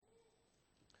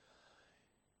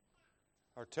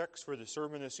Our text for the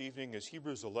sermon this evening is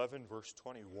Hebrews 11, verse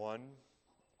 21.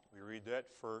 We read that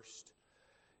first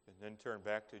and then turn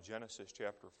back to Genesis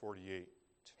chapter 48.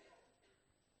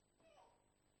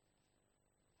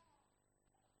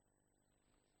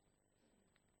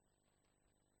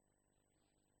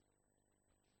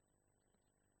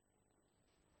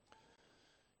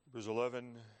 Hebrews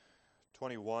 11,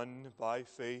 21. By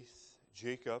faith,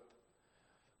 Jacob,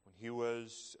 when he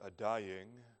was dying,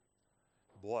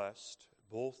 blessed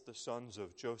both the sons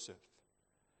of Joseph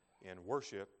and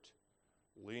worshipped,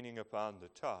 leaning upon the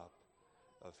top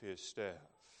of his staff.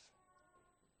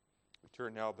 We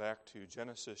turn now back to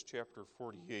Genesis chapter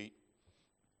 48,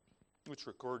 which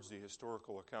records the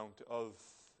historical account of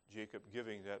Jacob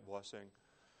giving that blessing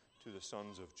to the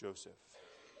sons of Joseph.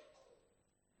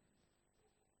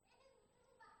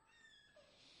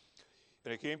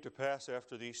 And it came to pass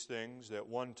after these things that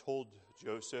one told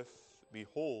Joseph,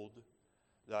 "Behold,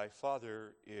 thy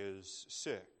father is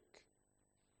sick."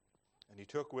 And he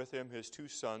took with him his two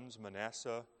sons,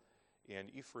 Manasseh and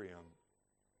Ephraim.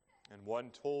 And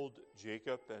one told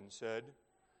Jacob and said,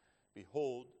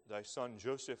 "Behold, thy son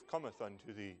Joseph cometh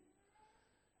unto thee."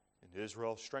 And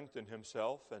Israel strengthened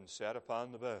himself and sat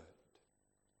upon the bed.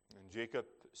 And Jacob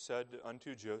said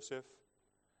unto Joseph,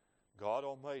 "God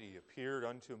Almighty appeared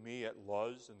unto me at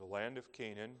Luz in the land of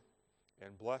Canaan,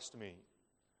 and blessed me,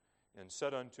 and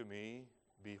said unto me,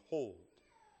 Behold,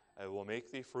 I will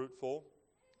make thee fruitful,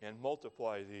 and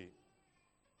multiply thee.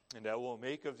 And I will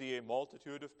make of thee a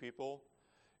multitude of people,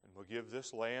 and will give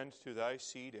this land to thy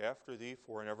seed after thee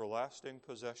for an everlasting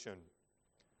possession.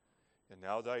 And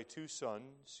now thy two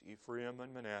sons, Ephraim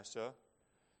and Manasseh,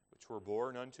 which were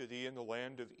born unto thee in the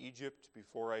land of Egypt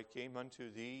before I came unto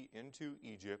thee into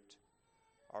Egypt,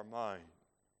 are mine.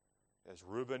 As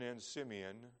Reuben and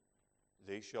Simeon,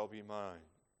 they shall be mine.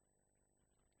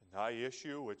 And thy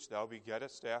issue which thou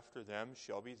begettest after them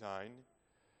shall be thine,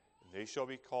 and they shall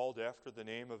be called after the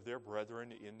name of their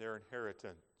brethren in their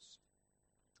inheritance.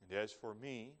 And as for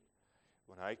me,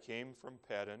 when I came from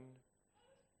Paddan,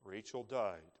 Rachel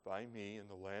died by me in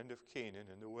the land of Canaan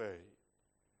in the way,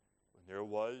 when there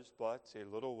was but a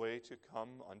little way to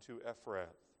come unto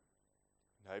Ephrath.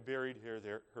 And I buried her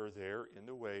there in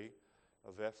the way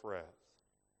of Ephrath.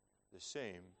 The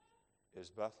same is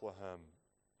Bethlehem.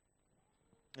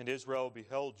 And Israel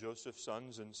beheld Joseph's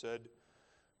sons and said,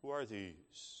 Who are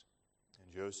these?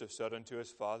 And Joseph said unto his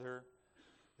father,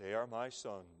 They are my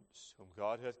sons, whom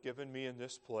God hath given me in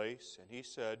this place. And he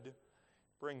said,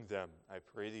 Bring them, I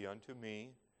pray thee, unto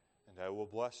me, and I will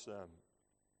bless them.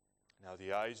 Now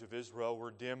the eyes of Israel were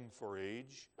dim for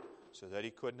age, so that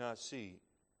he could not see.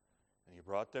 And he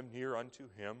brought them near unto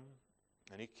him,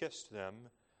 and he kissed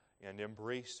them, and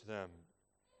embraced them.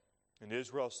 And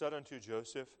Israel said unto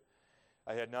Joseph,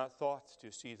 I had not thought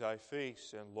to see thy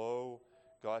face, and lo,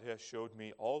 God hath showed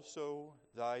me also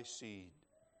thy seed.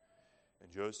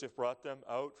 And Joseph brought them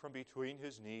out from between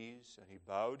his knees, and he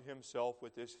bowed himself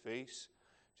with his face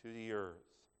to the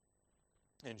earth.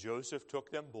 And Joseph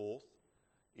took them both,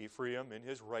 Ephraim in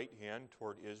his right hand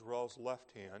toward Israel's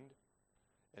left hand,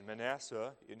 and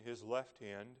Manasseh in his left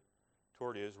hand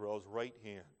toward Israel's right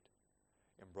hand,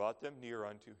 and brought them near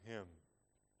unto him.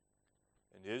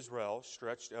 And Israel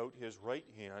stretched out his right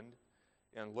hand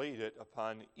and laid it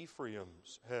upon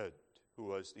Ephraim's head, who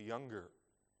was the younger,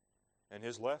 and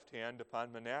his left hand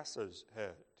upon Manasseh's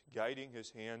head, guiding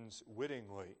his hands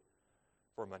wittingly,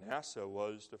 for Manasseh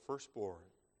was the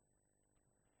firstborn.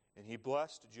 And he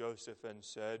blessed Joseph and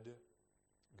said,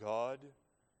 God,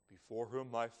 before whom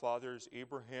my fathers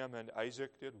Abraham and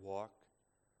Isaac did walk,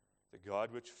 the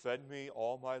God which fed me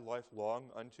all my life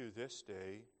long unto this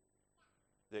day,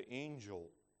 the angel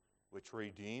which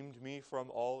redeemed me from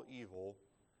all evil,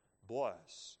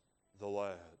 bless the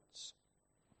lads.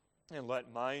 And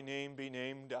let my name be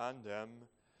named on them,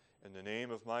 and the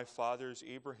name of my fathers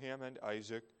Abraham and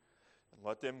Isaac, and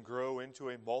let them grow into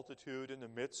a multitude in the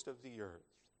midst of the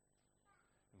earth.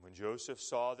 And when Joseph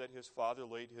saw that his father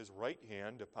laid his right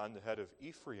hand upon the head of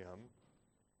Ephraim,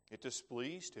 it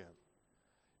displeased him.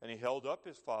 And he held up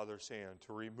his father's hand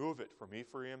to remove it from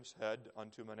Ephraim's head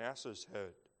unto Manasseh's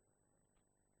head.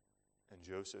 And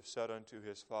Joseph said unto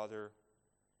his father,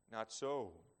 Not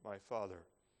so, my father,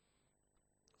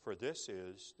 for this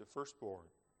is the firstborn.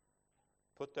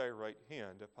 Put thy right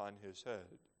hand upon his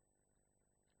head.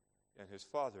 And his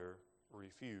father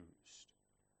refused,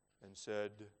 and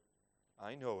said,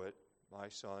 I know it, my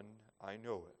son, I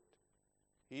know it.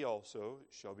 He also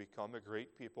shall become a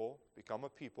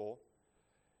people,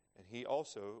 and he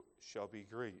also shall be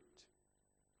great.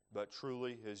 But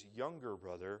truly his younger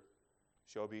brother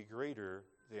shall be greater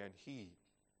than he.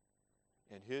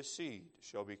 and his seed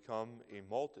shall become a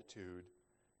multitude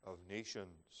of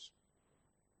nations.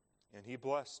 And he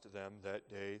blessed them that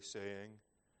day, saying,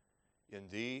 In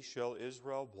thee shall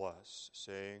Israel bless,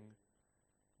 saying,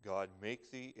 God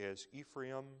make thee as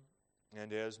Ephraim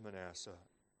and as Manasseh.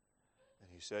 And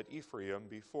he set Ephraim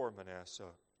before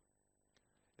Manasseh.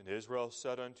 And Israel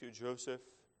said unto Joseph,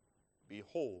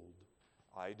 Behold,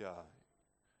 I die,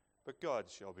 but God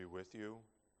shall be with you,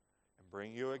 and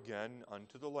bring you again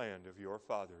unto the land of your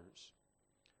fathers.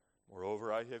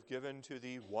 Moreover, I have given to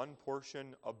thee one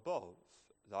portion above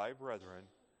thy brethren,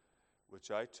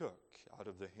 which I took out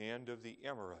of the hand of the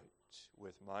Amorites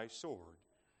with my sword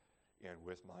and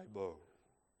with my bow.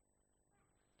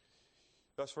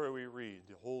 Thus far we read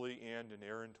the holy and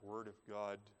inerrant Word of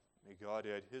God. May God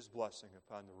add his blessing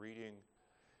upon the reading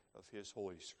of his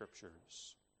holy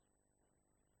scriptures.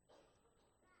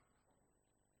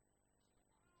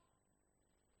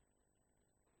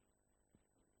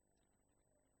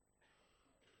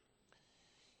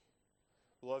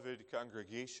 Beloved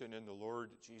congregation in the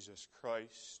Lord Jesus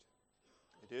Christ,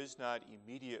 it is not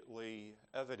immediately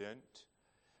evident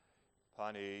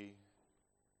upon a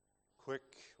quick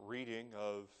reading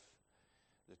of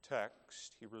the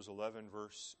text, Hebrews 11,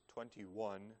 verse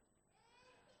 21,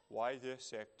 why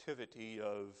this activity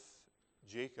of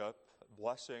Jacob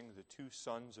blessing the two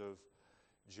sons of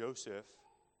Joseph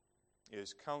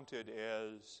is counted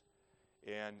as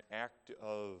an act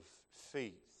of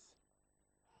faith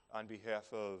on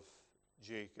behalf of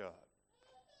Jacob.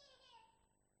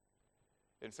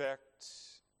 In fact,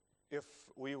 if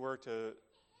we were to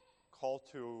call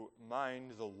to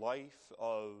mind the life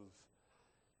of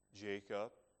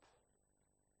Jacob,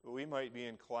 we might be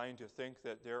inclined to think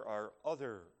that there are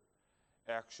other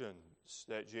actions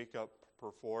that Jacob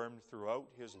performed throughout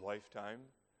his lifetime,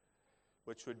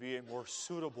 which would be a more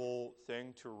suitable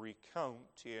thing to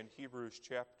recount in Hebrews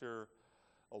chapter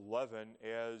 11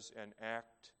 as an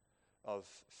act of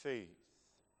faith.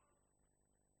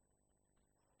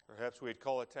 Perhaps we'd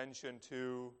call attention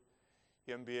to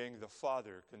him being the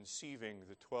father, conceiving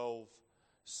the 12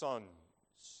 sons,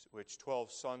 which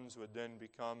 12 sons would then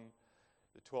become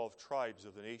the 12 tribes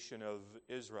of the nation of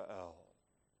Israel.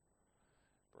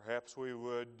 Perhaps we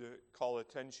would call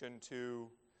attention to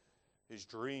his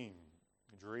dream,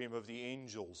 the dream of the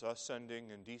angels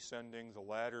ascending and descending the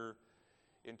ladder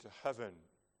into heaven,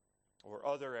 or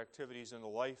other activities in the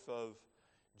life of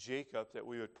Jacob that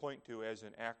we would point to as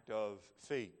an act of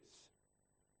faith.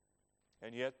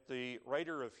 And yet the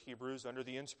writer of Hebrews, under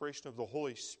the inspiration of the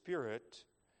Holy Spirit,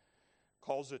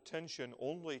 calls attention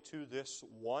only to this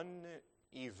one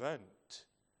event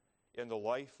in the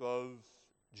life of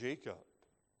Jacob.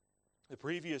 The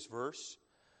previous verse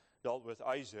dealt with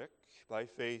Isaac. By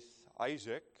faith,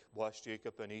 Isaac blessed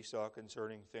Jacob and Esau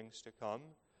concerning things to come.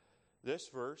 This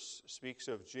verse speaks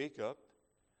of Jacob.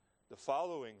 The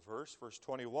following verse, verse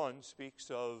 21, speaks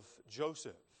of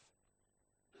Joseph.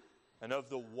 And of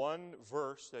the one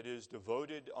verse that is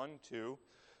devoted unto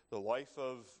the life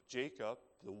of Jacob,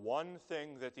 the one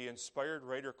thing that the inspired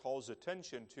writer calls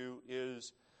attention to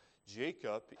is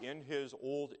Jacob, in his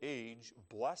old age,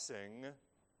 blessing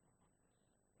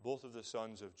both of the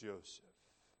sons of Joseph.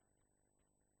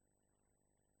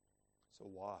 So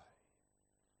why?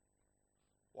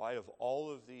 Why, of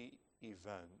all of the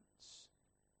events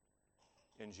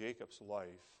in Jacob's life,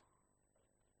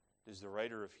 does the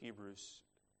writer of Hebrews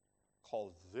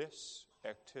call this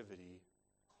activity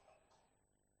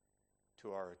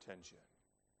to our attention?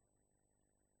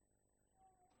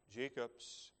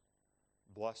 Jacob's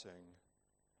blessing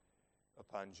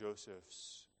upon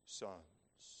Joseph's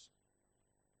sons.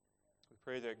 We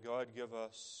pray that God give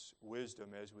us wisdom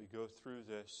as we go through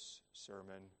this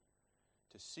sermon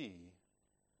to see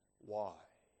why.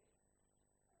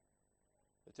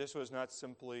 That this was not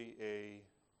simply a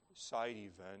side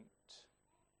event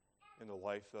in the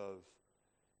life of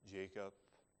Jacob,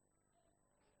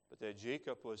 but that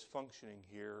Jacob was functioning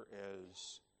here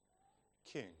as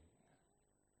king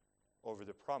over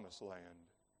the promised land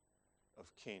of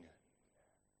Canaan.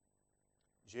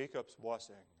 Jacob's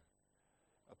blessing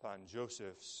upon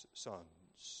Joseph's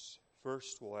sons.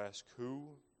 First, we'll ask who.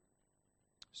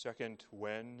 Second,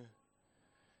 when.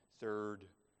 Third,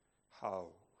 how.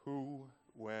 Who,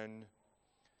 when,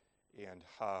 and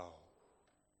how.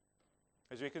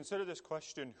 As we consider this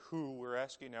question, who, we're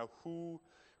asking now, who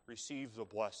received the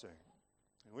blessing?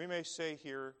 And we may say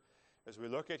here, as we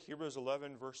look at Hebrews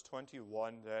 11, verse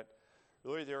 21, that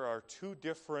really there are two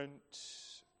different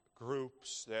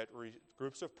groups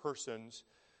of persons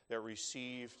that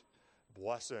received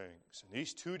blessings. And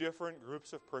these two different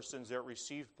groups of persons that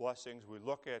received blessings we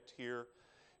look at here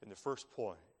in the first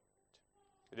point.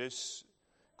 It is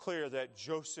clear that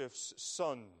Joseph's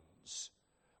sons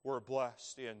were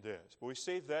blessed in this. But we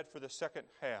save that for the second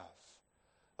half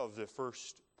of the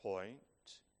first point.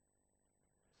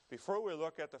 Before we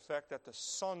look at the fact that the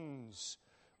sons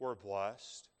were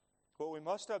blessed, what we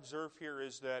must observe here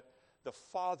is that the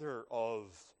father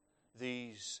of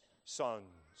these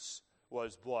sons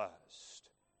was blessed.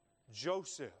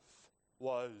 Joseph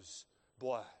was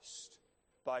blessed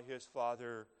by his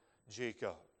father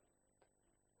Jacob.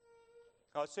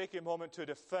 Now let's take a moment to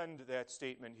defend that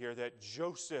statement here that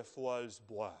Joseph was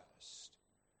blessed.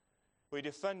 We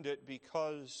defend it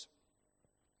because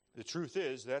the truth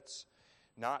is that's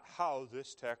not how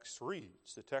this text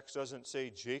reads. The text doesn't say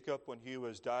Jacob, when he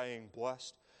was dying,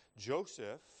 blessed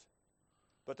Joseph,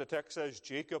 but the text says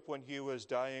Jacob, when he was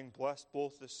dying, blessed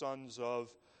both the sons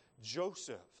of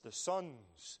Joseph, the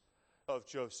sons of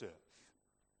Joseph.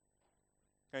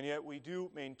 And yet we do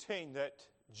maintain that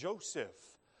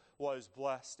Joseph was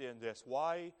blessed in this.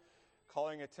 Why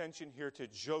calling attention here to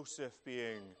Joseph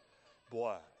being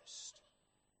blessed?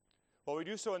 Well, we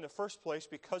do so in the first place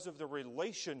because of the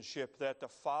relationship that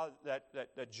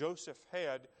that Joseph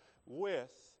had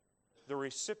with the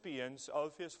recipients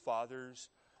of his father's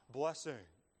blessing.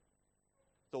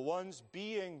 The ones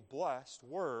being blessed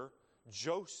were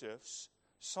Joseph's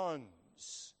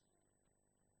sons.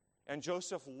 And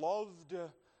Joseph loved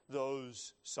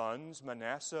those sons,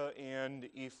 Manasseh and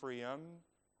Ephraim.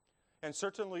 And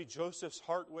certainly Joseph's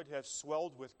heart would have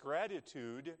swelled with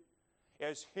gratitude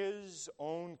as his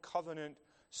own covenant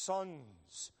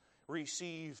sons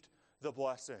received the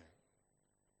blessing.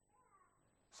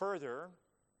 Further,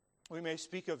 we may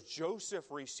speak of Joseph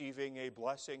receiving a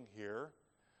blessing here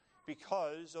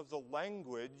because of the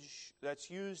language that's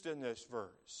used in this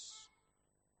verse.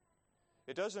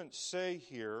 It doesn't say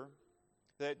here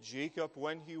that Jacob,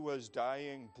 when he was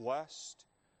dying, blessed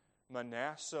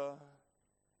Manasseh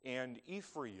and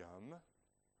Ephraim.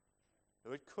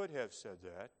 It could have said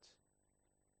that.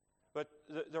 But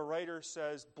the writer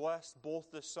says, blessed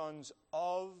both the sons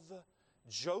of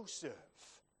Joseph.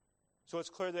 So it's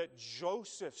clear that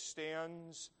Joseph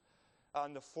stands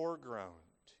on the foreground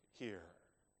here.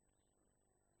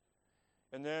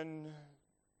 And then,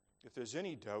 if there's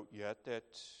any doubt yet that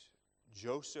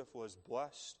Joseph was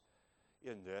blessed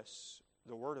in this,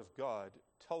 the Word of God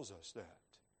tells us that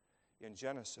in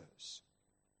Genesis.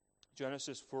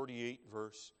 Genesis 48,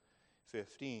 verse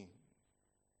 15.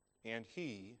 And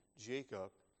he,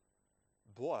 Jacob,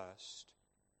 blessed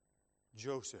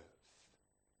Joseph.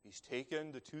 He's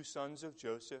taken the two sons of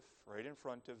Joseph right in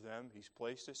front of them. He's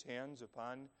placed his hands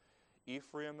upon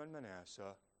Ephraim and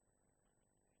Manasseh.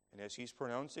 And as he's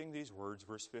pronouncing these words,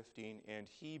 verse 15, and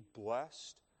he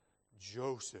blessed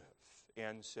Joseph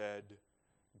and said,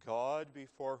 God,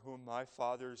 before whom my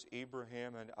fathers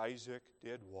Abraham and Isaac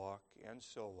did walk, and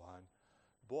so on,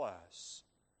 bless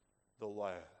the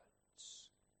lads.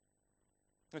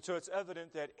 And so it's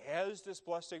evident that as this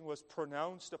blessing was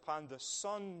pronounced upon the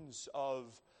sons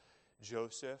of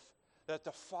Joseph, that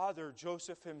the father,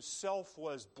 Joseph himself,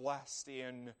 was blessed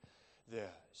in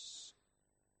this.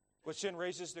 Which then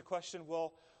raises the question,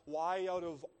 well, why out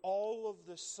of all of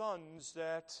the sons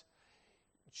that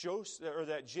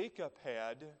Jacob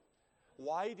had,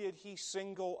 why did he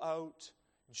single out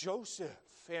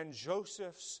Joseph and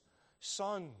Joseph's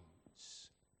sons?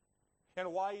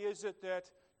 And why is it that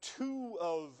two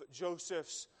of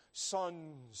Joseph's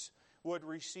sons would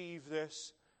receive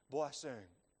this blessing?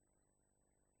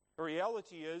 The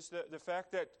reality is that the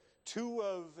fact that two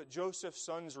of Joseph's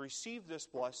sons received this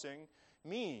blessing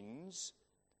means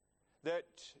that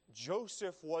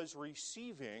Joseph was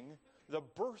receiving the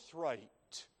birthright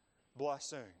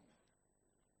blessing.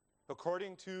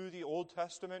 According to the Old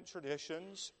Testament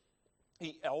traditions,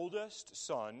 the eldest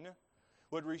son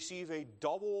would receive a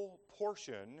double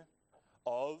portion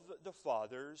of the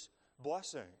father's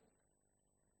blessing.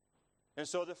 And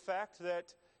so the fact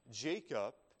that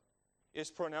Jacob is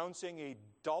pronouncing a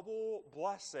double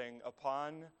blessing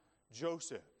upon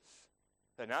Joseph,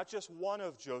 that not just one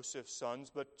of Joseph's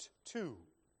sons, but two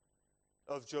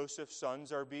of Joseph's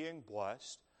sons are being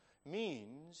blessed,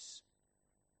 means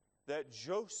that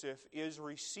Joseph is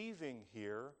receiving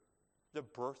here the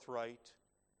birthright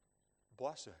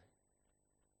blessing.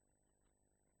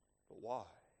 But why?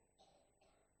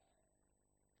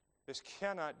 This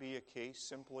cannot be a case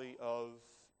simply of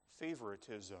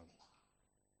favoritism.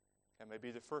 That may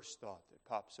be the first thought that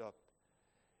pops up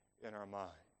in our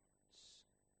minds.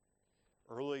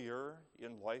 Earlier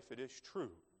in life, it is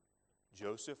true,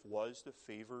 Joseph was the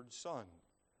favored son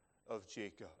of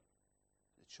Jacob.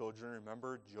 The children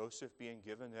remember Joseph being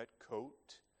given that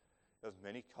coat of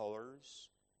many colors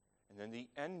and then the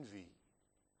envy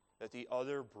that the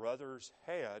other brothers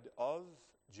had of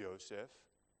Joseph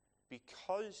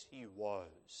because he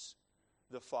was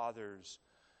the father's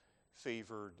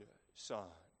favored son.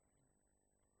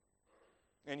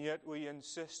 And yet we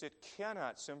insist it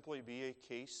cannot simply be a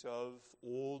case of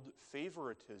old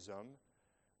favoritism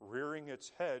rearing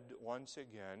its head once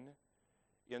again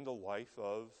in the life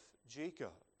of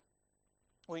Jacob.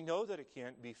 We know that it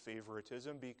can't be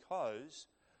favoritism because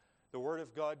the Word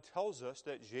of God tells us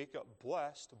that Jacob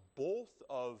blessed both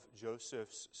of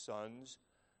Joseph's sons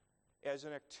as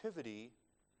an activity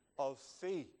of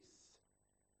faith.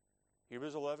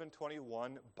 Hebrews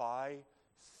 11:21, by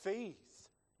faith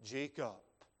Jacob,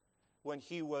 when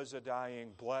he was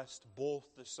a-dying, blessed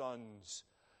both the sons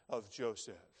of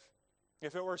Joseph.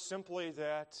 If it were simply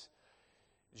that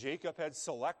Jacob had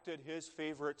selected his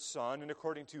favorite son and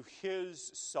according to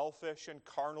his selfish and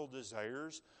carnal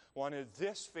desires wanted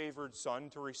this favored son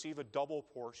to receive a double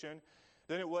portion,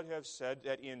 then it would have said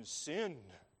that in sin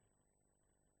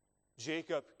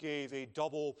Jacob gave a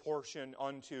double portion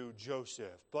unto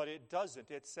Joseph. But it doesn't.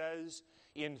 It says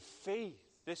in faith.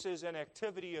 This is an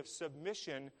activity of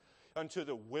submission unto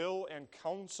the will and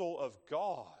counsel of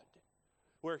God,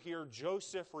 where here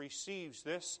Joseph receives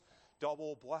this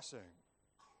double blessing.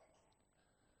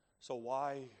 So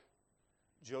why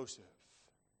Joseph?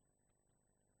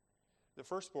 The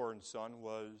firstborn son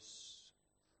was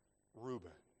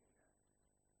Reuben.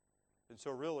 And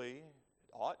so really, it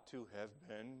ought to have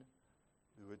been,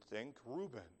 we would think,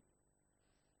 Reuben,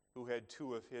 who had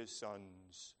two of his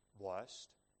sons blessed,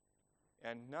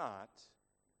 and not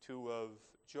two of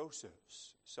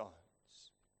Joseph's sons.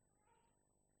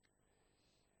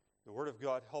 The Word of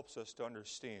God helps us to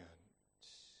understand.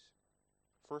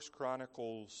 1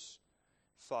 Chronicles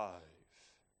 5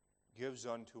 gives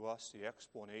unto us the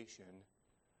explanation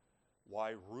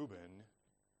why Reuben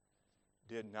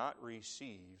did not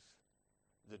receive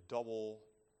the double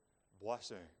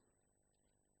blessing.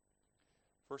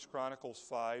 1 Chronicles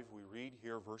 5, we read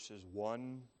here verses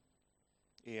 1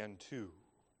 and 2.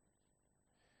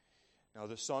 Now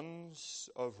the sons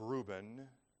of Reuben,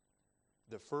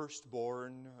 the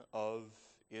firstborn of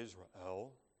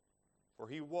Israel, for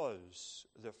he was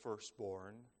the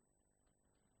firstborn,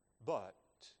 but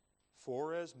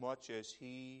forasmuch as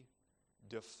he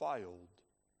defiled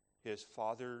his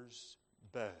father's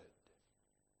bed,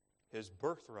 his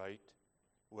birthright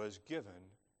was given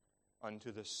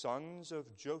unto the sons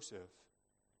of Joseph,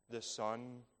 the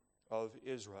son of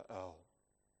Israel.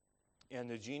 And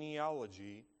the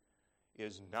genealogy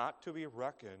is not to be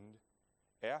reckoned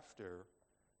after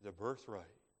the birthright.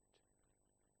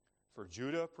 For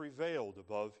Judah prevailed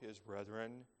above his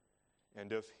brethren,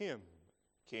 and of him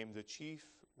came the chief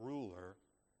ruler,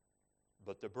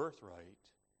 but the birthright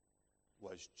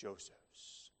was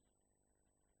Joseph's.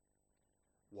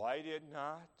 Why did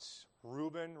not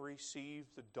Reuben receive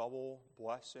the double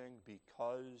blessing?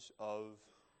 Because of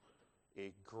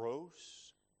a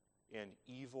gross and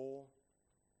evil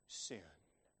sin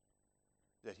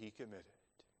that he committed.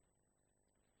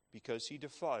 Because he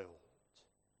defiled,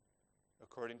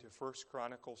 according to 1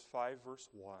 Chronicles 5, verse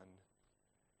 1,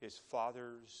 his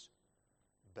father's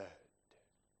bed.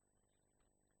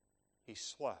 He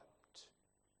slept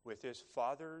with his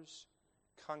father's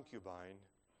concubine,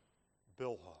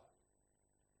 Bilhah.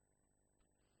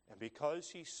 And because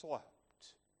he slept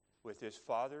with his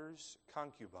father's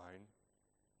concubine,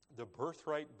 the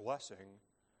birthright blessing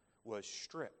was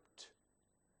stripped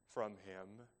from him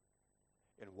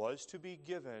and was to be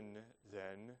given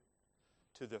then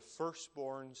to the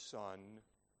firstborn son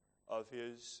of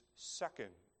his second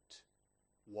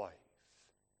wife.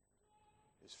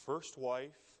 His first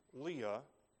wife, Leah,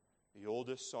 the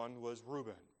oldest son was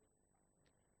Reuben.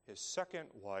 His second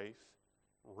wife,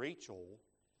 Rachel,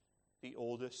 the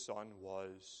oldest son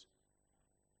was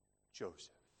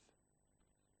Joseph.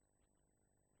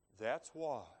 That's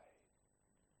why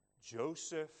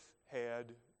Joseph had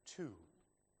two,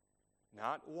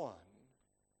 not one,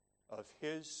 of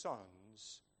his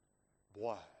sons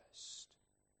blessed.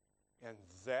 And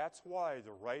that's why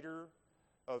the writer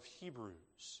of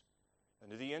Hebrews,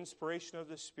 under the inspiration of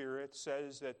the Spirit,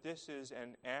 says that this is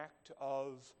an act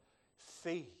of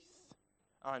faith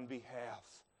on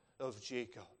behalf of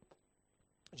Jacob.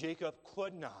 Jacob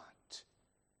could not,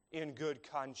 in good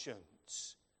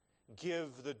conscience,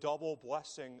 give the double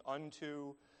blessing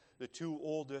unto the two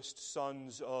oldest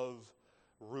sons of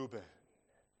Reuben.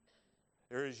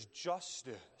 There is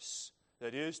justice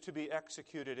that is to be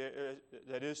executed,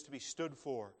 that is to be stood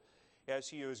for, as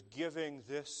he is giving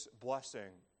this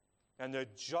blessing. And the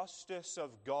justice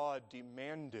of God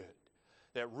demanded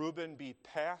that Reuben be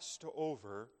passed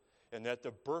over and that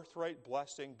the birthright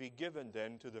blessing be given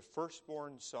then to the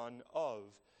firstborn son of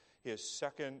his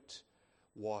second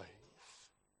wife.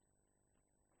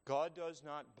 God does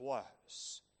not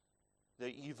bless the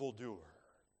evildoer,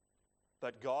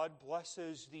 but God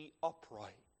blesses the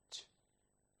upright.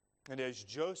 And as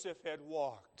Joseph had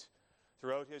walked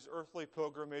throughout his earthly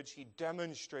pilgrimage, he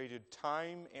demonstrated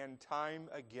time and time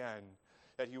again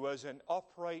that he was an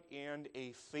upright and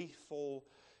a faithful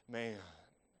man.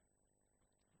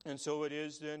 And so it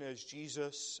is then, as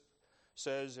Jesus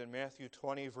says in Matthew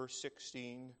 20, verse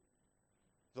 16,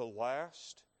 the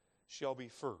last shall be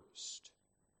first,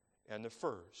 and the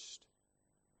first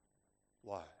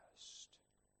last.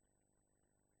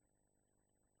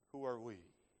 Who are we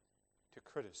to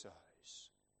criticize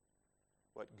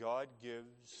what God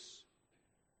gives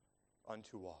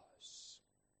unto us?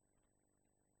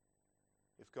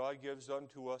 If God gives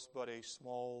unto us but a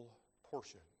small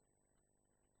portion,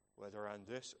 whether on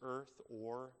this earth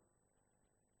or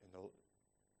in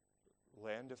the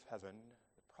land of heaven,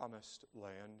 the promised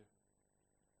land,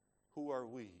 who are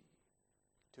we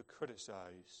to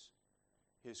criticize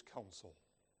his counsel?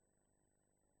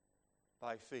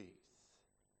 By faith,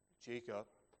 Jacob,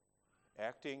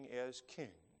 acting as king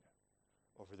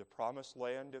over the promised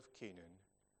land of Canaan,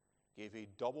 gave a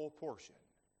double portion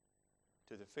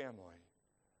to the family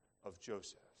of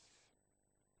Joseph.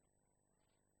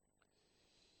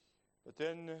 But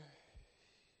then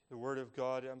the Word of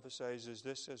God emphasizes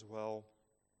this as well,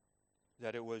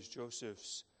 that it was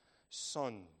Joseph's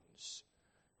sons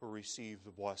who received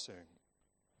the blessing.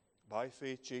 By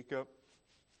faith, Jacob,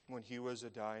 when he was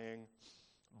dying,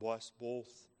 blessed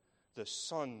both the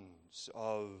sons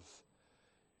of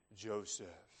Joseph.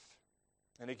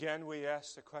 And again, we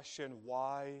ask the question,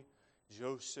 why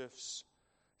Joseph's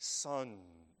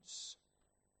sons?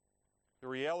 The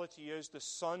reality is the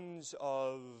sons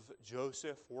of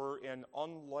Joseph were an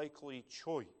unlikely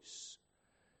choice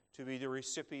to be the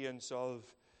recipients of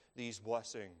these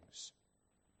blessings.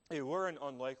 They were an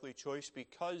unlikely choice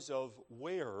because of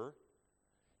where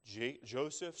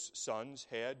Joseph's sons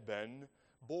had been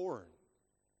born.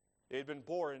 They had been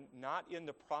born not in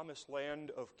the promised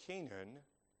land of Canaan,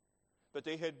 but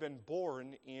they had been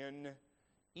born in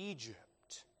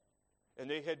Egypt. And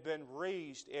they had been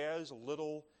raised as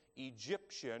little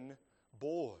Egyptian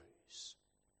boys.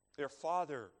 Their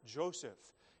father,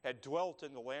 Joseph, had dwelt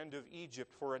in the land of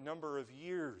Egypt for a number of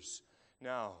years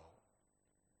now.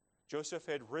 Joseph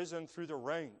had risen through the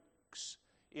ranks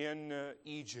in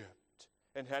Egypt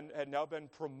and had now been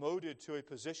promoted to a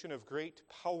position of great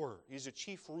power. He's a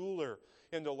chief ruler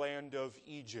in the land of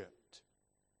Egypt.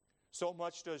 So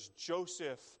much does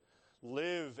Joseph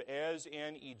live as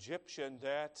an Egyptian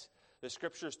that the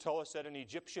Scriptures tell us that an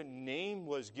Egyptian name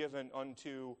was given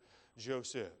unto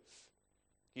Joseph.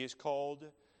 He is called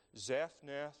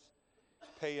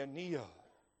Zaphnath-Paaneah.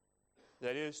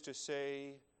 That is to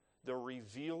say, the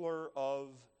revealer of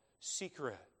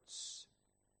secrets.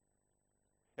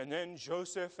 And then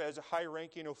Joseph, as a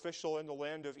high-ranking official in the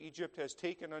land of Egypt, has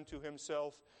taken unto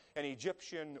himself an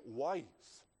Egyptian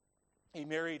wife. He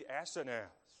married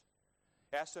Asenath.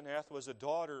 Asenath was a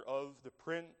daughter of the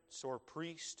prince or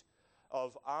priest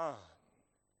of On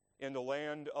in the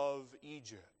land of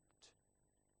Egypt.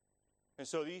 And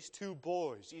so these two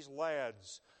boys, these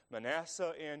lads,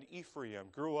 Manasseh and Ephraim,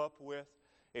 grew up with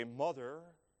a mother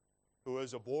who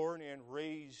was a born and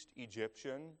raised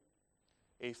Egyptian,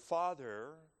 a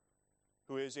father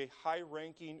who is a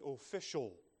high-ranking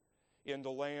official in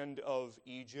the land of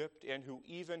Egypt and who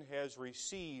even has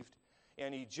received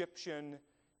an Egyptian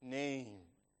name.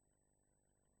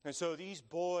 And so these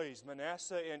boys,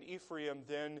 Manasseh and Ephraim,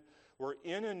 then were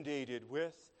inundated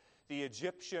with the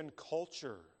Egyptian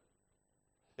culture.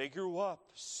 They grew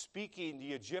up speaking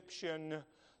the Egyptian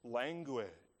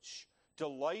language,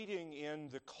 delighting in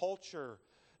the culture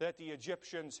that the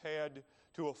Egyptians had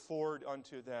to afford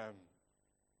unto them.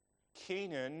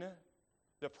 Canaan,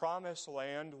 the promised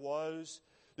land, was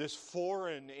this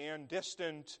foreign and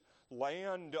distant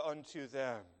land unto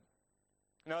them.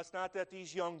 Now, it's not that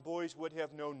these young boys would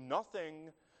have known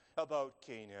nothing about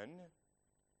Canaan.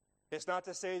 It's not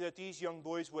to say that these young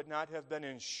boys would not have been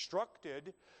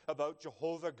instructed about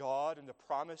Jehovah God and the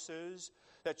promises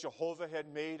that Jehovah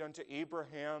had made unto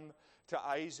Abraham, to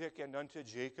Isaac, and unto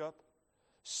Jacob.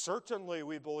 Certainly,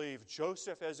 we believe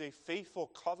Joseph, as a faithful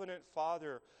covenant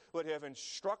father, would have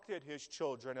instructed his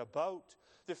children about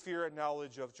the fear and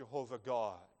knowledge of Jehovah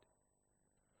God.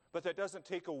 But that doesn't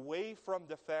take away from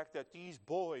the fact that these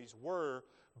boys were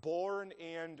born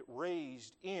and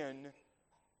raised in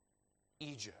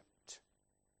Egypt.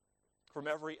 From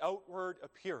every outward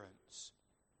appearance,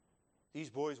 these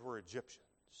boys were Egyptians.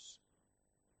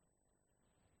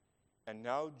 And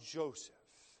now Joseph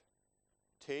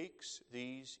takes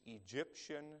these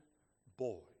Egyptian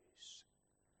boys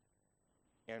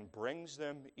and brings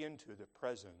them into the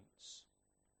presence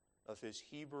of his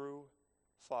Hebrew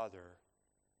father,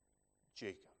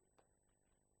 Jacob.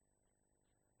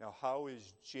 Now, how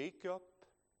is Jacob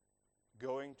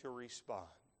going to respond,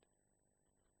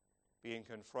 being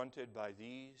confronted by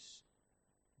these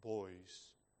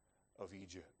boys of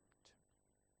Egypt?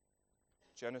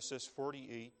 Genesis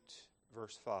 48,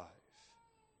 verse 5.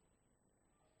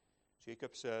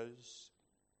 Jacob says,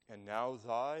 "And now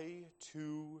thy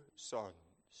 2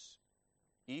 sons,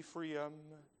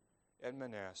 Ephraim and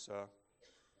Manasseh,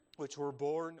 which were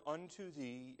born unto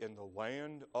thee in the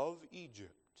land of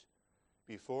Egypt,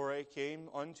 before I came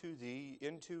unto thee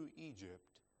into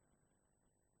Egypt,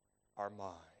 are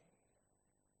mine.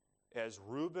 As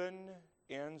Reuben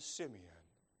and Simeon,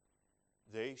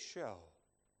 they shall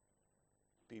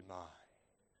be mine."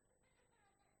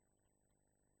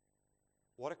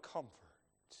 What a comfort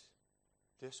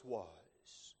this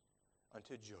was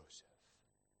unto Joseph,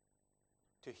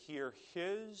 to hear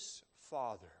his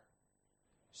father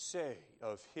say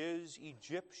of his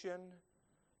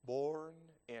Egyptian-born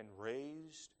and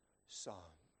raised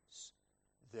sons,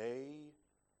 "They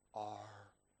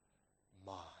are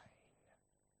mine.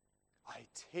 I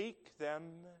take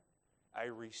them, I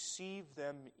receive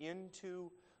them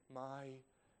into my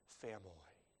family."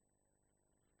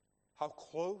 How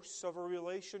close of a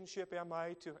relationship am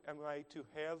I to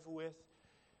have with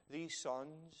these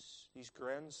sons, these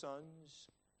grandsons?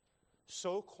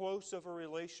 So close of a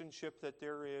relationship that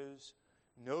there is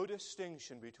no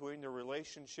distinction between the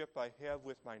relationship I have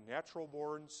with my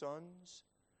natural-born sons,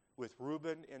 with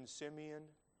Reuben and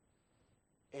Simeon,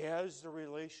 as the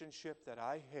relationship that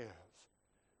I have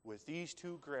with these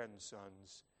 2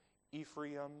 grandsons,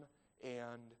 Ephraim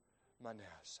and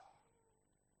Manasseh.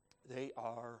 They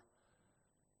are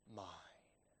mine.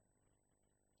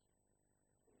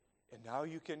 And now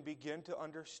you can begin to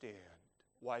understand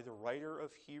why the writer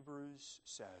of Hebrews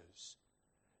says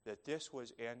that this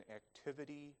was an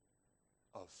activity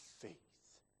of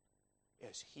faith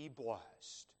as he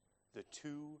blessed the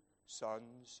 2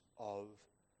 sons of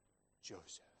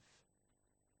Joseph.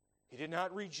 He did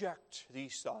not reject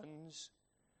these sons.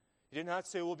 He did not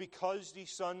say, well, because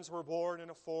these sons were born in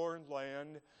a foreign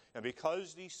land, and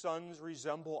because these sons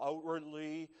resemble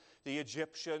outwardly the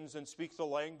Egyptians and speak the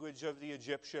language of the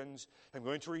Egyptians, I'm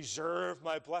going to reserve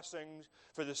my blessings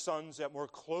for the sons that more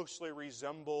closely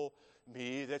resemble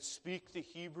me, that speak the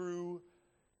Hebrew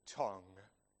tongue.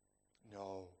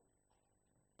 No,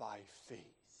 by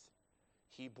faith,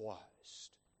 he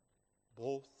blessed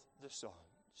both the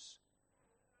sons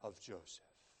of Joseph.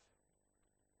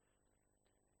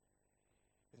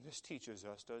 And this teaches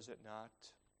us, does it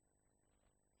not,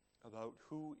 about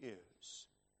who is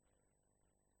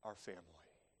our family?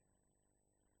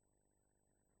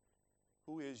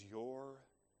 Who is your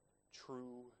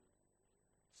true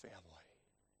family?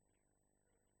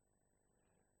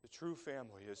 The true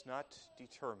family is not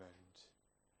determined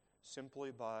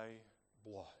simply by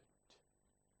blood,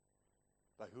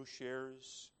 by who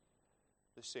shares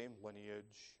the same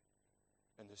lineage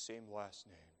and the same last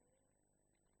name.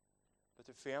 But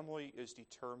the family is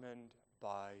determined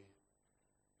by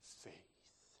faith.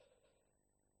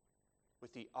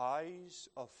 With the eyes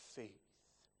of faith,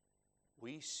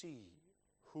 we see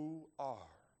who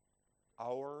are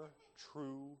our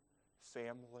true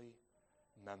family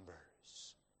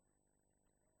members.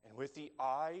 And with the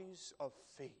eyes of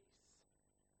faith,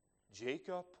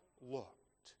 Jacob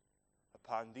looked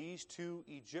upon these 2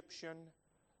 Egyptian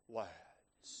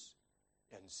lads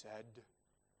and said,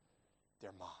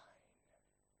 "They're mine."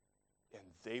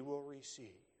 And they will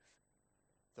receive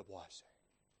the blessing.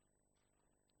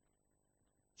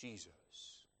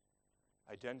 Jesus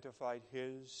identified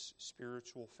his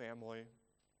spiritual family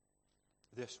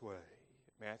this way.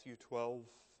 Matthew 12,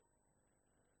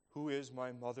 "Who is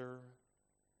my mother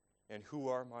and who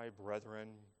are my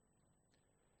brethren?"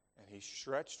 And he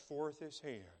stretched forth his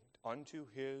hand unto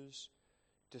his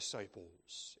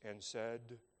disciples and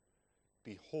said,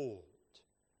 "Behold,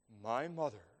 my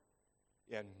mother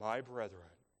and my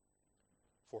brethren,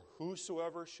 for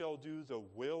whosoever shall do the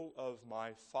will of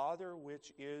my Father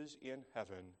which is in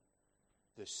heaven,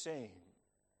 the same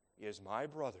is my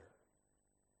brother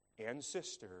and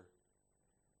sister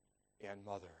and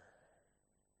mother."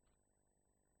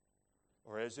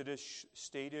 Or as it is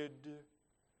stated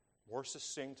more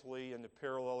succinctly in the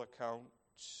parallel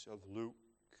accounts of Luke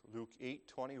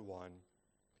 8:21,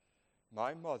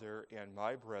 "My mother and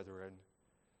my brethren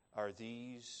are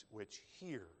these which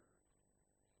hear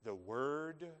the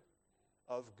word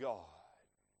of God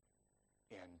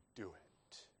and do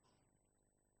it.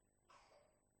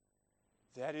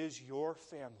 That is your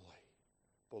family,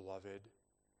 beloved,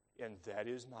 and that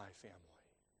is my family.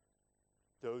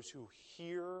 Those who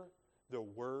hear the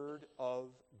word of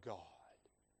God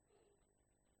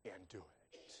and do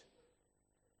it.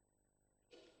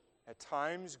 At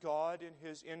times, God, in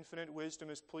His infinite wisdom,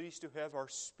 is pleased to have our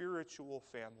spiritual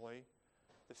family,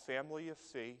 the family of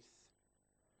faith,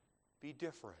 be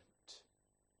different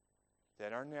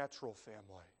than our natural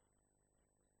family.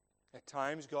 At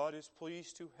times, God is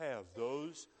pleased to have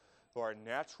those who are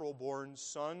natural-born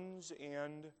sons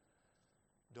and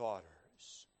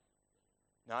daughters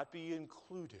not be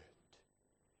included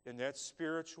in that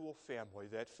spiritual family,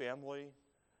 that family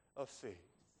of faith.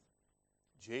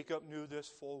 Jacob knew this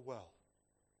full well.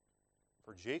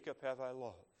 For Jacob have I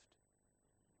loved,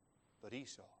 but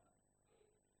Esau.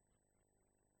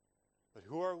 But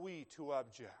who are we to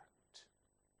object,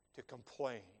 to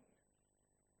complain,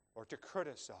 or to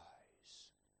criticize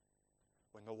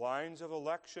when the lines of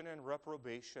election and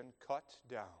reprobation cut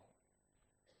down,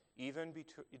 even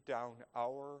down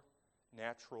our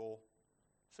natural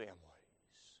families?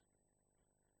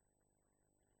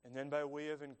 And then by way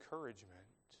of encouragement,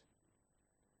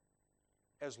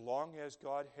 as long as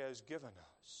God has given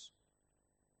us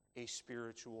a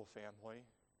spiritual family,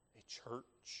 a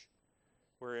church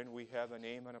wherein we have a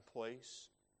name and a place,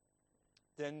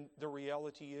 then the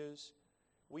reality is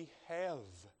we have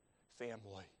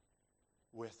family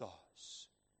with us.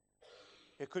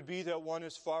 It could be that one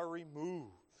is far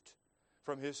removed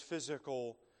from his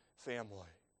physical family,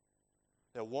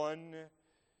 that one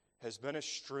has been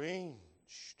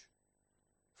estranged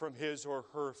from his or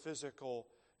her physical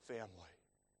family.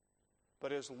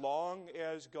 But as long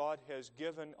as God has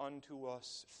given unto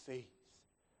us faith,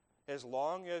 as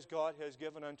long as God has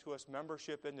given unto us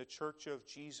membership in the Church of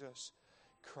Jesus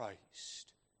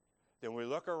Christ, then we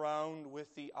look around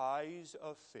with the eyes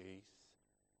of faith,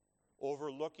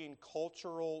 overlooking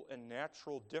cultural and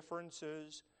natural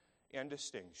differences and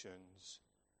distinctions,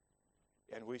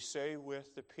 and we say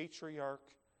with the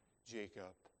patriarch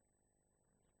Jacob,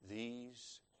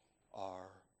 "These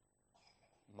are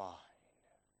mine."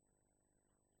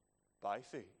 By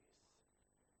faith,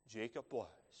 Jacob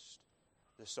blessed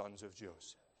the sons of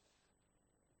Joseph.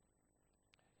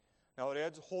 Now it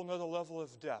adds a whole nother level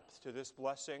of depth to this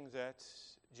blessing that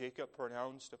Jacob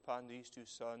pronounced upon these two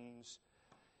sons,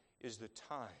 is the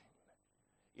time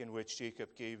in which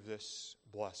Jacob gave this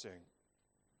blessing.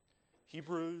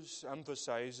 Hebrews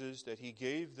emphasizes that he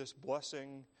gave this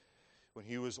blessing when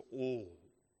he was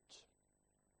old.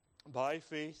 By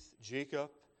faith,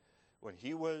 Jacob, when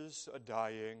he was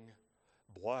dying,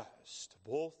 blessed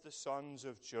both the sons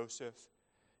of Joseph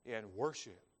and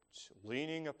worshipped,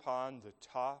 leaning upon the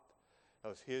top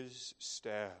of his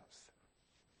staff.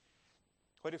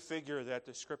 Quite a figure that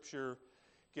the Scripture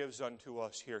gives unto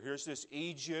us here. Here's this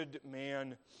aged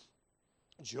man,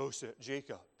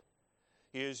 Jacob.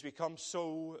 He has become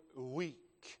so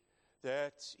weak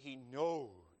that he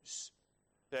knows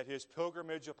that his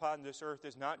pilgrimage upon this earth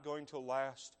is not going to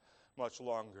last much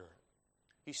longer.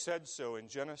 He said so in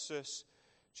Genesis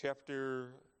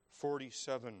chapter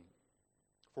 47,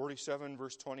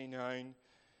 verse 29,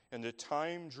 "And the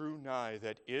time drew nigh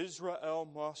that Israel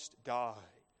must die.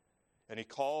 And he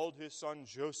called his son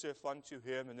Joseph unto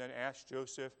him, and then asked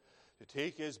Joseph to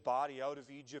take his body out of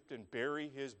Egypt and bury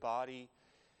his body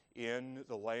in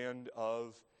the land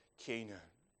of Canaan."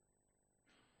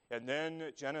 And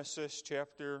then Genesis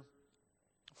chapter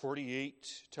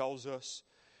 48 tells us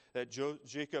that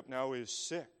Jacob now is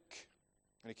sick.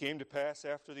 "And it came to pass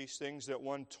after these things that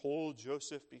one told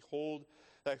Joseph, Behold,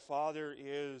 thy father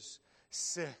is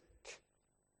sick."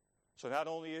 So not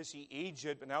only is he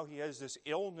aged, but now he has this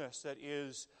illness that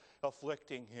is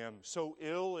afflicting him. So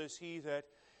ill is he that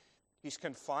he's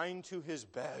confined to his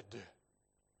bed.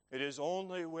 It is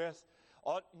only with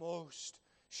utmost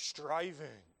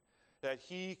striving that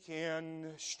he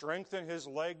can strengthen his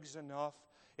legs enough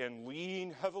and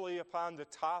lean heavily upon the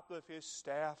top of his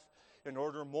staff in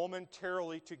order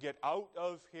momentarily to get out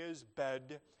of his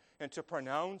bed and to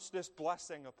pronounce this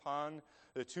blessing upon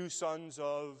the two sons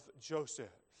of Joseph.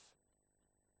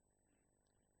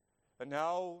 And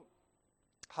now,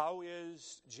 how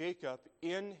is Jacob,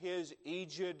 in his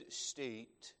aged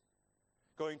state,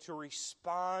 going to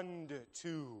respond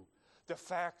to the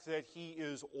fact that he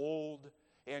is old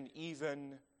and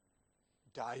even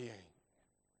dying?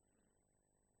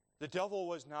 The devil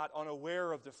was not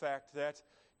unaware of the fact that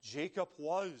Jacob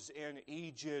was an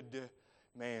aged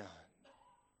man.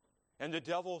 And the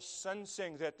devil,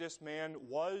 sensing that this man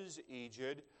was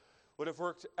aged, would have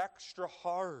worked extra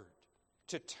hard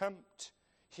to tempt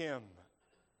him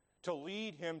to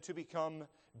lead him to become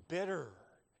bitter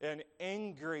and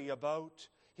angry about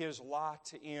his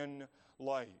lot in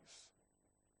life.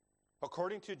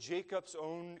 According to Jacob's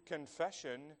own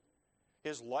confession,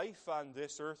 his life on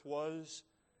this earth was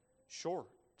short.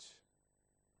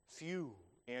 Few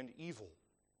and evil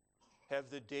have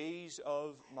the days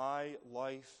of my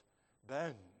life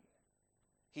been,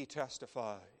 he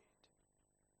testified.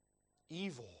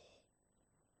 Evil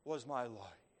was my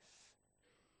life.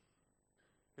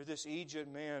 Here this aged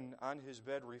man on his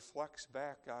bed reflects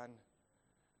back on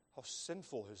how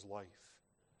sinful his life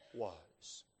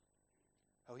was,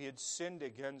 how he had sinned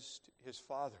against his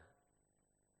father,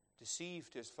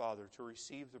 deceived his father to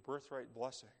receive the birthright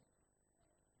blessing,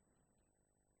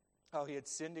 how he had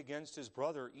sinned against his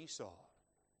brother Esau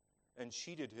and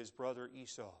cheated his brother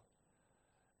Esau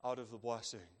out of the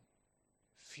blessing.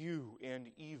 Few and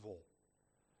evil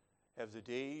have the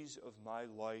days of my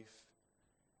life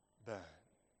been.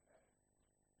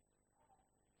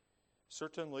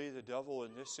 Certainly the devil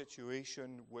in this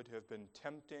situation would have been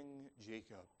tempting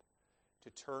Jacob to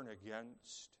turn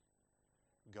against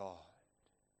God.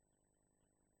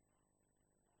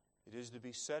 It is the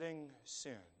besetting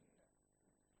sin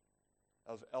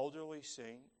of elderly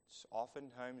saints,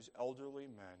 oftentimes elderly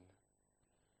men,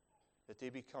 that they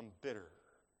become bitter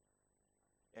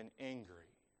and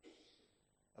angry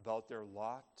about their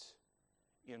lot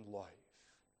in life.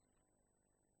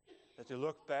 That they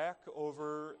look back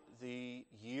over the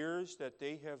years that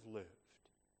they have lived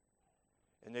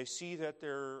and they see that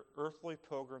their earthly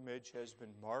pilgrimage has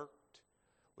been marked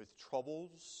with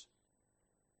troubles,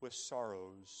 with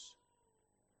sorrows,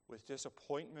 with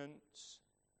disappointments,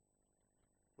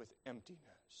 with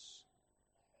emptiness.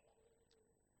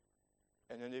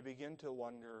 And then they begin to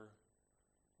wonder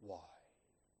why.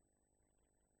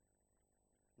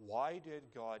 Why did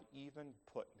God even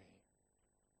put me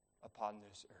upon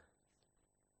this earth?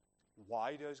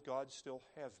 Why does God still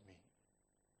have me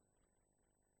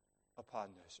upon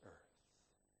this earth?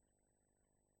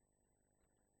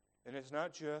 And it's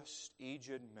not just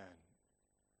aged men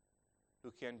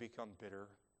who can become bitter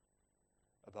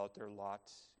about their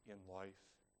lot in life.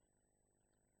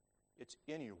 It's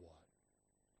anyone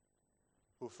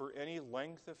who for any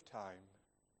length of time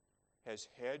has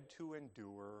had to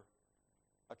endure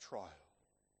a trial,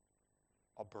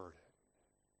 a burden.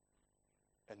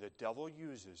 And the devil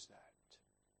uses that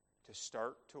to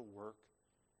start to work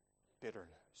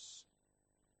bitterness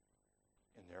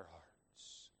in their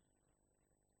hearts.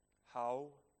 How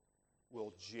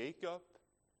will Jacob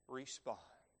respond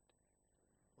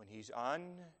when he's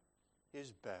on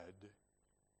his bed,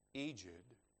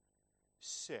 aged,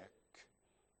 sick,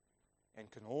 and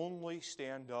can only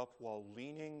stand up while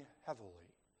leaning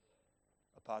heavily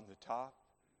upon the top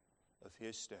of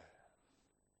his staff?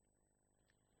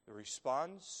 The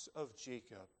response of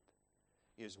Jacob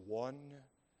is one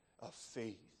of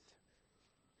faith.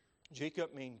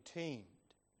 Jacob maintained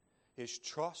his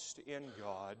trust in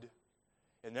God,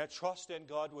 and that trust in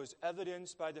God was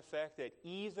evidenced by the fact that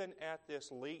even at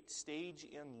this late stage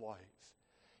in life,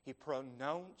 he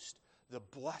pronounced the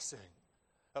blessing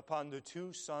upon the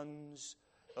two sons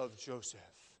of Joseph.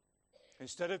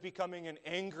 Instead of becoming an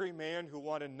angry man who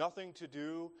wanted nothing to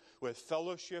do with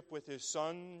fellowship with his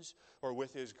sons or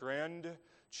with his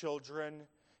grandchildren,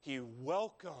 he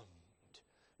welcomed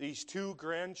these two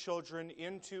grandchildren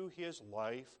into his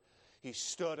life. He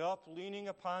stood up, leaning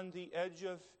upon the edge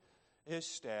of his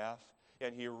staff,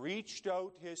 and he reached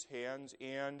out his hands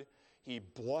and he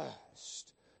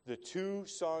blessed the two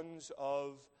sons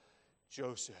of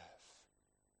Joseph.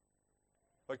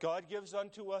 What God gives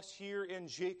unto us here in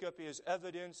Jacob is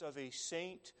evidence of a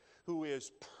saint who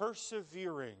is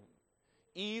persevering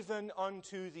even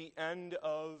unto the end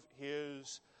of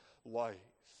his life.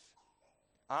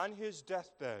 On his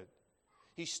deathbed,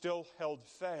 he still held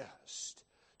fast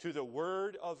to the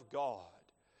word of God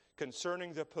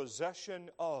concerning the possession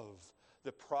of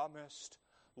the promised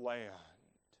land.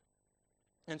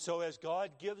 And so as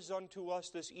God gives unto us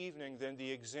this evening then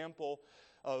the example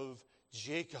of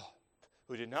Jacob,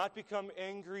 who did not become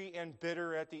angry and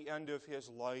bitter at the end of his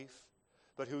life,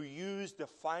 but who used the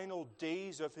final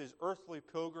days of his earthly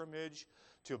pilgrimage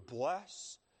to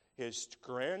bless his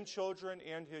grandchildren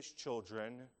and his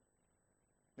children,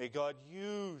 may God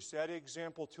use that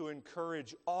example to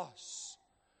encourage us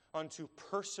unto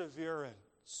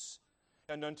perseverance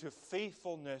and unto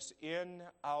faithfulness in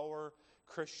our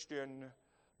Christian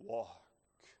walk.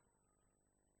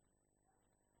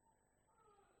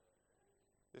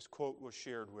 This quote was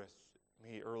shared with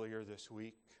me earlier this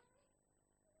week.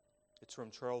 It's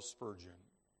from Charles Spurgeon.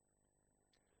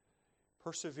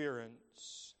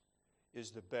 Perseverance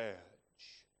is the badge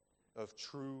of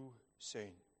true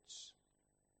saints.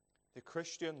 The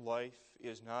Christian life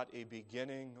is not a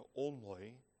beginning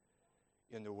only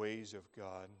in the ways of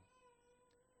God,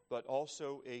 but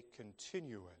also a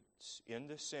continuance in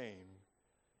the same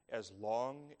as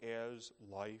long as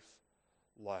life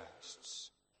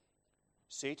lasts.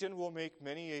 Satan will make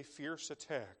many a fierce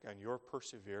attack on your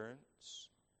perseverance.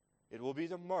 It will be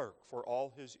the mark for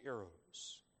all his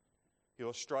arrows. He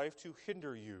will strive to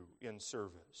hinder you in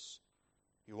service.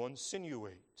 He will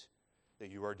insinuate that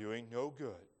you are doing no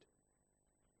good.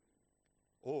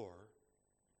 Or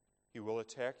he will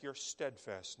attack your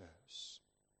steadfastness.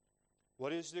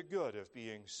 What is the good of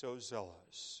being so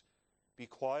zealous? Be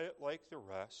quiet like the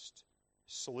rest,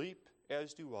 sleep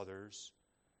as do others,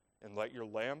 and let your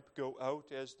lamp go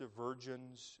out as the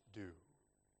virgins do.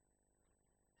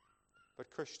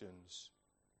 But Christians,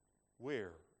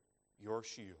 wear your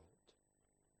shield,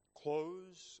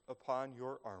 close upon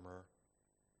your armor,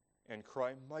 and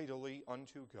cry mightily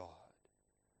unto God,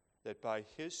 that by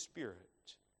his Spirit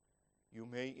you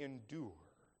may endure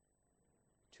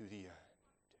to the end.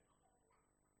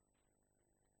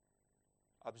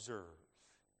 Observe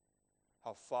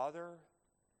how Father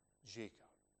Jacob,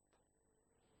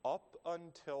 up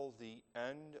until the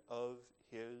end of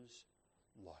his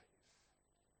life,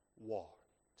 walked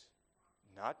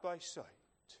not by sight,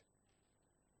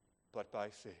 but by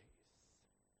faith.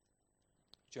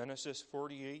 Genesis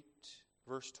 48,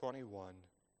 verse 21.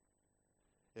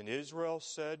 And Israel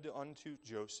said unto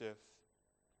Joseph,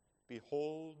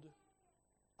 Behold,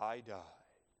 I die,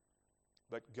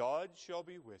 but God shall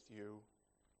be with you,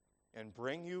 and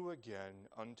bring you again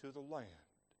unto the land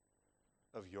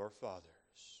of your fathers.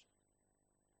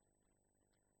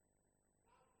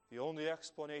 The only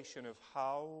explanation of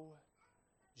how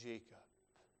Jacob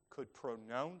could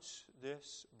pronounce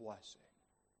this blessing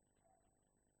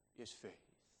is faith.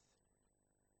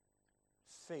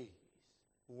 Faith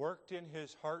worked in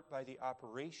his heart by the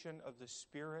operation of the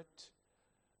Spirit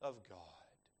of God.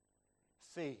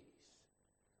 Faith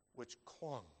which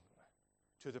clung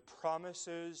to the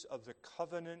promises of the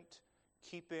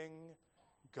covenant-keeping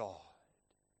God,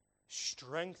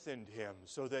 strengthened him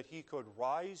so that he could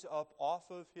rise up off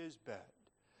of his bed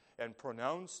and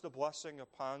pronounce the blessing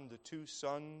upon the two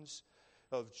sons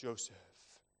of Joseph.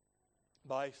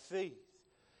 By faith,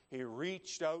 he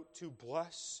reached out to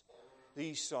bless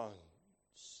these sons.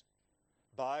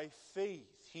 By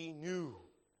faith, he knew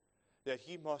that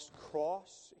he must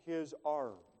cross his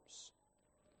arms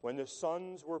when the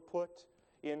sons were put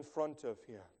in front of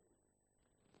him.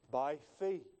 By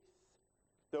faith,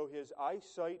 though his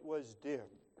eyesight was dim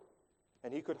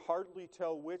and he could hardly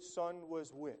tell which son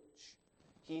was which,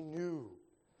 he knew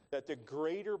that the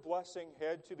greater blessing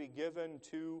had to be given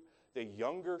to the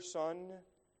younger son,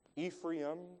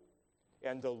 Ephraim,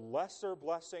 and the lesser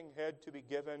blessing had to be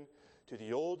given to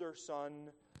the older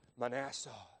son, Manasseh.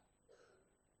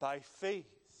 By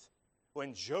faith,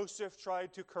 when Joseph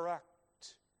tried to correct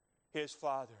his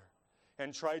father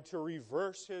and tried to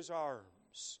reverse his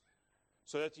arms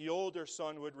so that the older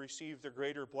son would receive the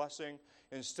greater blessing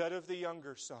instead of the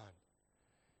younger son,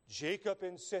 Jacob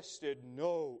insisted,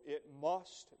 no, it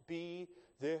must be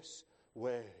this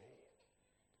way.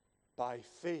 By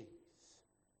faith,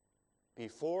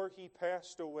 before he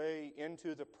passed away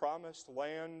into the promised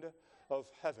land of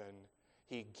heaven,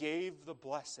 he gave the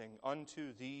blessing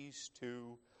unto these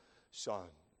two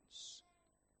sons.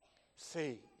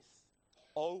 Faith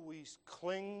always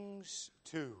clings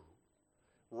to,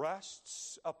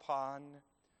 rests upon,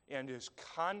 and is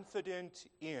confident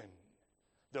in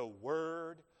the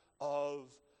Word of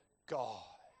God.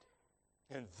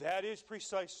 And that is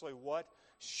precisely what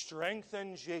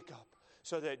strengthened Jacob,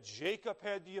 so that Jacob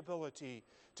had the ability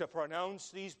to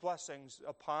pronounce these blessings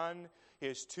upon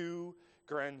his two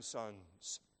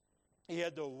grandsons. He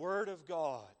had the Word of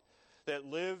God that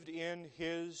lived in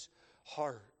his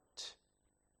heart.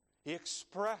 He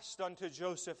expressed unto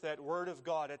Joseph that Word of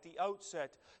God at the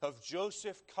outset of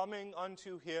Joseph coming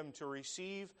unto him to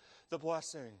receive the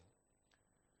blessing.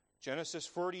 Genesis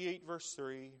 48, verse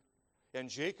 3, And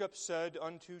Jacob said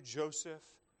unto Joseph,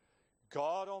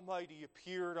 God Almighty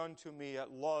appeared unto me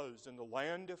at Luz in the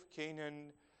land of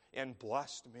Canaan, and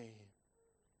blessed me,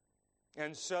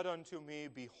 and said unto me,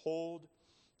 Behold,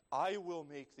 I will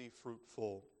make thee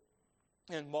fruitful,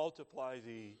 and multiply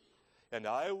thee, and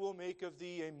I will make of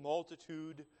thee a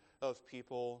multitude of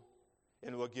people,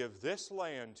 and will give this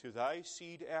land to thy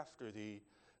seed after thee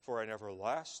for an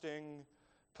everlasting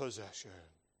possession.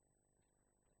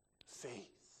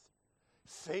 Faith.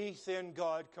 Faith in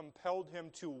God compelled him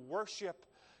to worship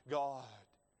God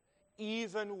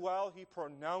even while he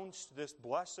pronounced this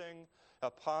blessing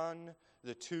upon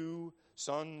the two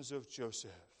sons of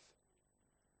Joseph.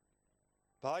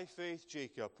 By faith,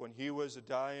 Jacob, when he was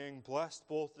dying, blessed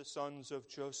both the sons of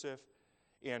Joseph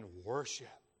and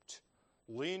worshipped,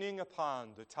 leaning upon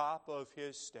the top of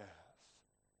his staff.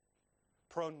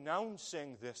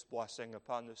 Pronouncing this blessing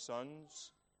upon the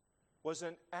sons was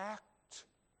an act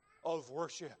of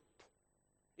worship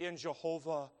in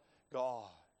Jehovah God.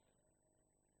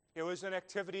 It was an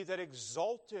activity that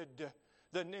exalted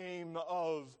the name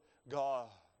of God.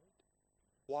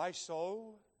 Why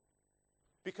so?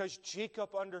 Because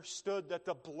Jacob understood that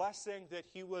the blessing that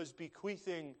he was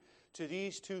bequeathing to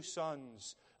these two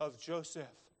sons of Joseph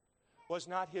was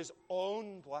not his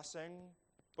own blessing,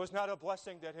 was not a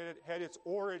blessing that had its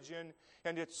origin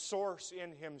and its source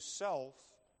in himself.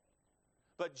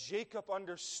 But Jacob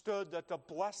understood that the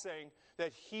blessing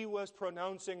that he was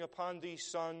pronouncing upon these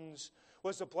sons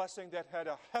was a blessing that had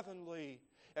a heavenly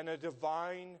and a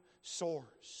divine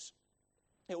source.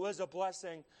 It was a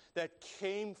blessing that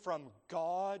came from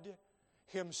God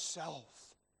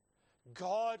himself.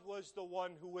 God was the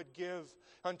one who would give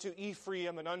unto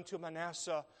Ephraim and unto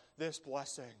Manasseh this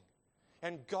blessing.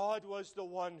 And God was the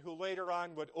one who later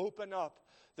on would open up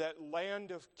that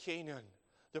land of Canaan,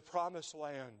 the promised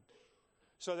land,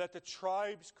 so that the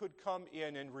tribes could come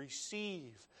in and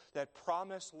receive that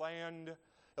promised land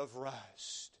of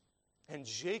rest. And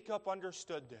Jacob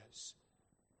understood this,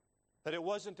 that it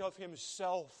wasn't of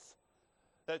himself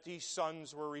that these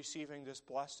sons were receiving this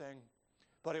blessing,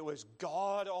 but it was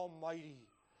God Almighty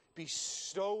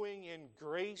bestowing in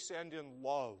grace and in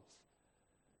love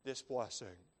this blessing.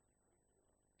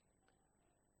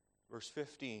 Verse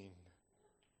 15,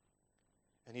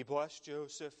 and he blessed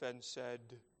Joseph and said,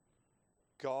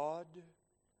 God,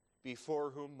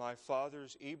 before whom my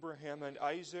fathers Abraham and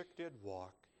Isaac did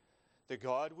walk, the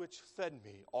God which fed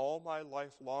me all my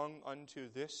life long unto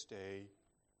this day,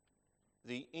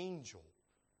 the angel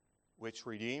which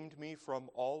redeemed me from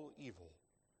all evil,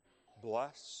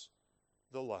 bless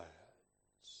the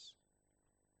lads,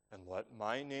 and let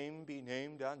my name be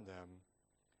named on them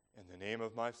in the name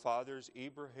of my fathers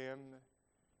Abraham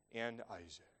and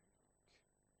Isaac.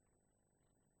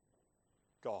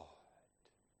 God,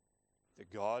 the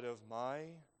God of my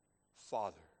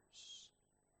fathers,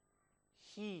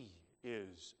 he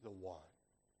is the one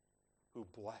who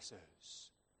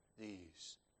blesses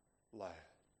these lads.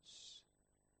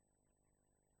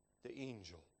 The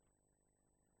angel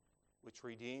which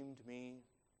redeemed me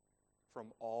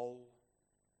from all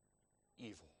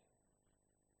evil.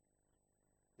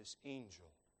 This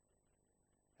angel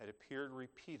had appeared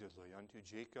repeatedly unto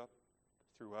Jacob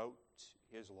throughout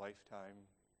his lifetime.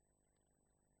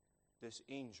 This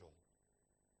angel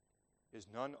is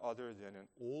none other than an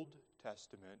Old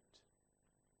Testament,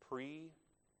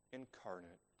 pre-incarnate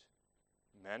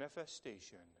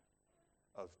manifestation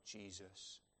of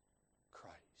Jesus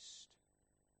Christ.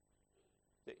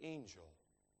 The angel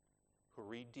who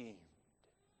redeemed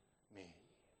me.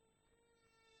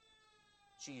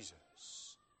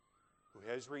 Jesus, who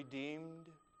has redeemed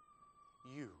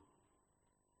you,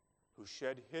 who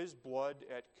shed his blood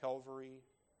at Calvary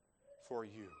for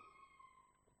you,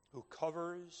 who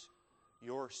covers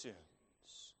your sins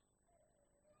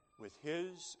with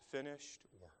his finished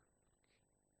work.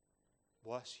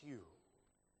 Bless you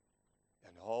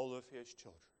and all of his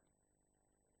children.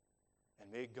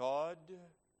 And may God,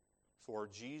 for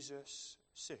Jesus'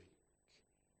 sake,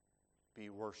 be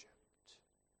worshipped.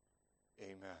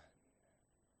 Amen.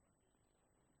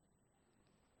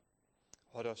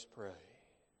 Let us pray.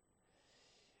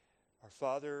 Our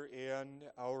Father and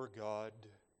our God,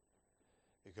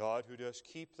 the God who does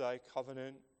keep thy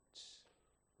covenant,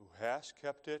 who hast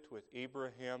kept it with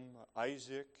Abraham,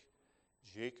 Isaac,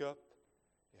 Jacob,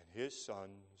 and his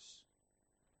sons,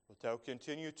 wilt thou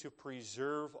continue to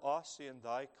preserve us in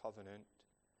thy covenant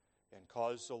and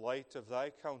cause the light of thy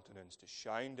countenance to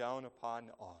shine down upon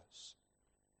us.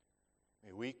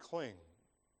 May we cling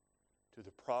to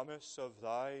the promise of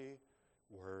thy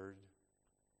word,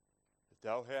 that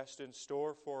thou hast in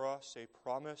store for us a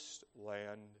promised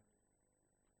land,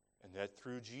 and that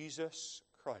through Jesus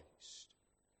Christ,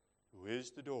 who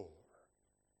is the door,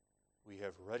 we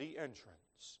have ready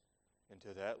entrance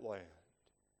into that land.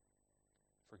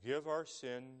 Forgive our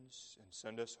sins and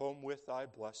send us home with thy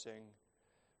blessing.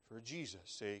 For Jesus'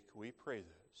 sake we pray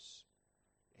this.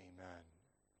 Amen.